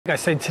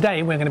Guys, so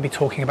today we're going to be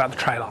talking about the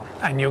trail arm,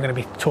 and you're going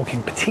to be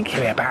talking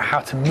particularly about how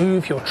to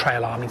move your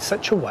trail arm in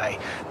such a way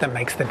that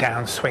makes the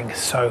downswing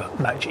so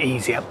much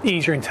easier.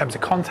 Easier in terms of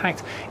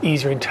contact,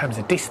 easier in terms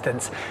of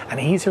distance, and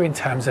easier in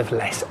terms of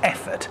less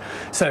effort.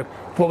 So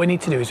what we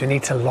need to do is we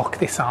need to lock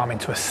this arm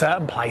into a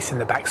certain place in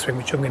the backswing,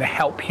 which I'm going to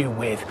help you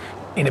with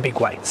in a big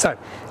way. So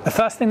the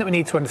first thing that we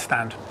need to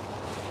understand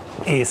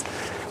is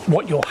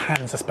what your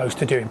hands are supposed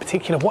to do. In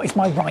particular, what is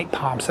my right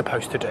palm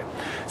supposed to do?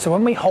 So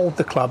when we hold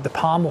the club, the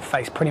palm will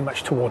face pretty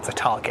much towards the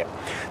target.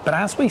 But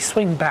as we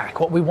swing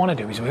back, what we want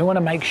to do is we want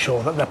to make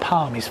sure that the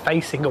palm is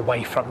facing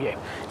away from you.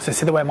 So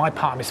see the way my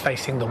palm is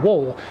facing the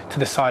wall to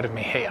the side of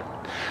me here.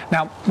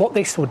 Now, what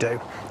this will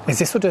do is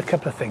this will do a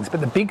couple of things,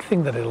 but the big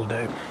thing that it'll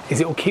do is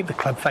it will keep the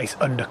club face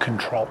under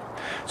control.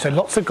 So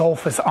lots of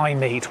golfers I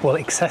meet will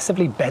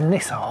excessively bend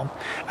this arm,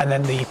 and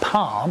then the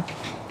palm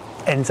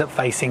ends up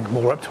facing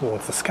more up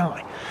towards the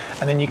sky.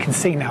 And then you can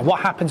see now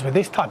what happens with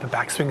this type of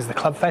backswing is the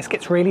club face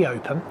gets really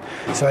open.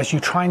 So as you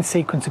try and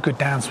sequence a good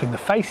downswing, the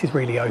face is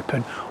really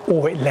open,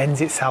 or it lends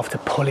itself to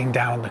pulling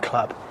down on the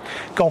club.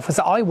 Golfers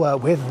that I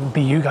work with, and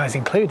be you guys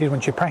included,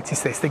 once you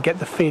practice this, they get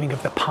the feeling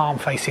of the palm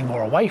facing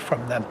more away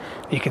from them.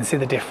 You can see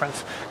the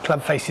difference.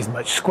 Club face is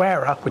much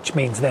squarer, which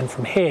means then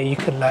from here you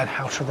can learn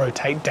how to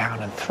rotate down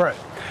and through.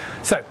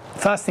 So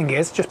first thing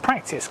is just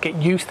practice. Get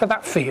used to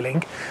that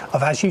feeling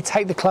of as you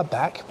take the club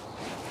back,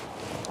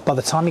 by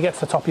the time you get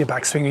to the top of your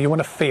backswing, you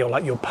want to feel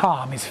like your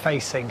palm is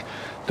facing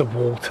the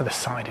wall to the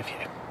side of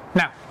you.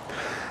 Now,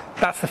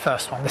 that's the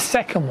first one. The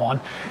second one,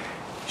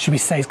 should we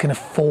say, is going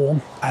to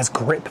form as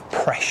grip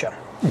pressure.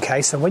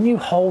 Okay, so when you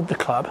hold the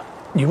club,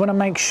 you want to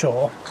make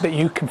sure that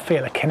you can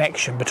feel a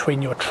connection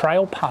between your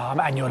trail palm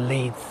and your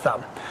lead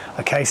thumb.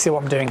 Okay, see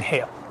what I'm doing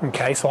here?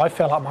 Okay, so I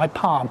feel like my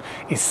palm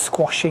is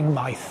squashing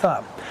my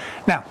thumb.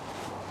 Now,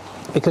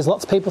 because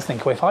lots of people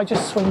think, well, if I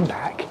just swing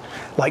back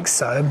like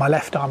so, my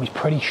left arm is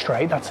pretty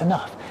straight, that's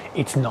enough.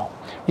 It's not.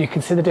 You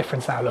can see the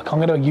difference now. Look, I'm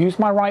going to use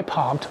my right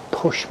palm to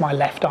push my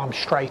left arm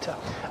straighter,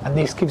 and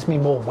this gives me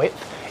more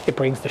width. It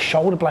brings the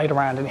shoulder blade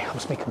around and it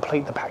helps me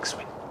complete the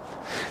backswing.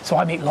 So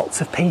I meet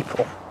lots of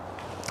people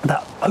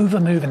that over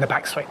move in the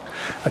backswing.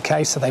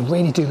 Okay, so they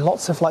really do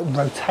lots of like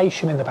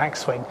rotation in the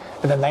backswing,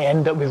 and then they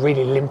end up with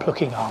really limp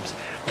looking arms.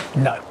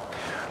 No,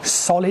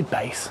 solid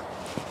base,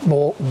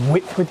 more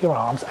width with your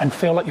arms, and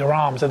feel like your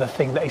arms are the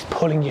thing that is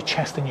pulling your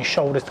chest and your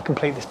shoulders to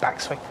complete this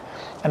backswing.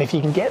 And if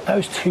you can get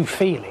those two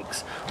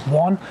feelings,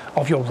 one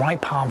of your right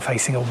palm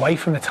facing away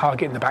from the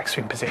target in the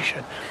backswing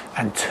position,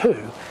 and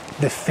two,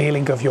 the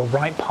feeling of your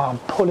right palm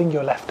pulling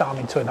your left arm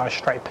into a nice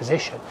straight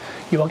position,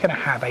 you are going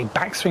to have a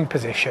backswing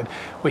position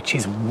which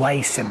is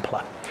way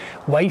simpler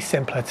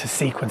to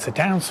sequence a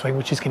downswing,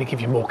 which is going to give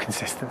you more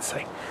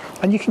consistency.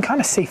 And you can kind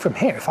of see from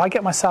here, if I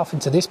get myself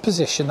into this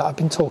position that I've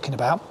been talking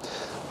about,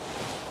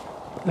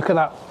 look at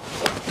that.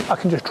 I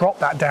can just drop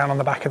that down on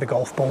the back of the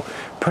golf ball,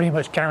 pretty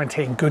much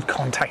guaranteeing good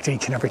contact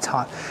each and every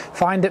time.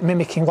 Find it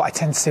mimicking what I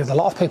tend to see with a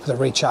lot of people that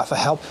reach out for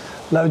help,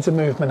 loads of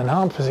movement and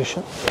arm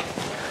position.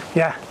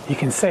 Yeah, you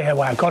can see here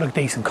where I got a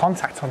decent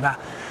contact on that,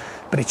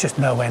 but it's just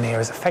nowhere near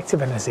as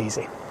effective and as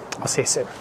easy. I'll see you soon.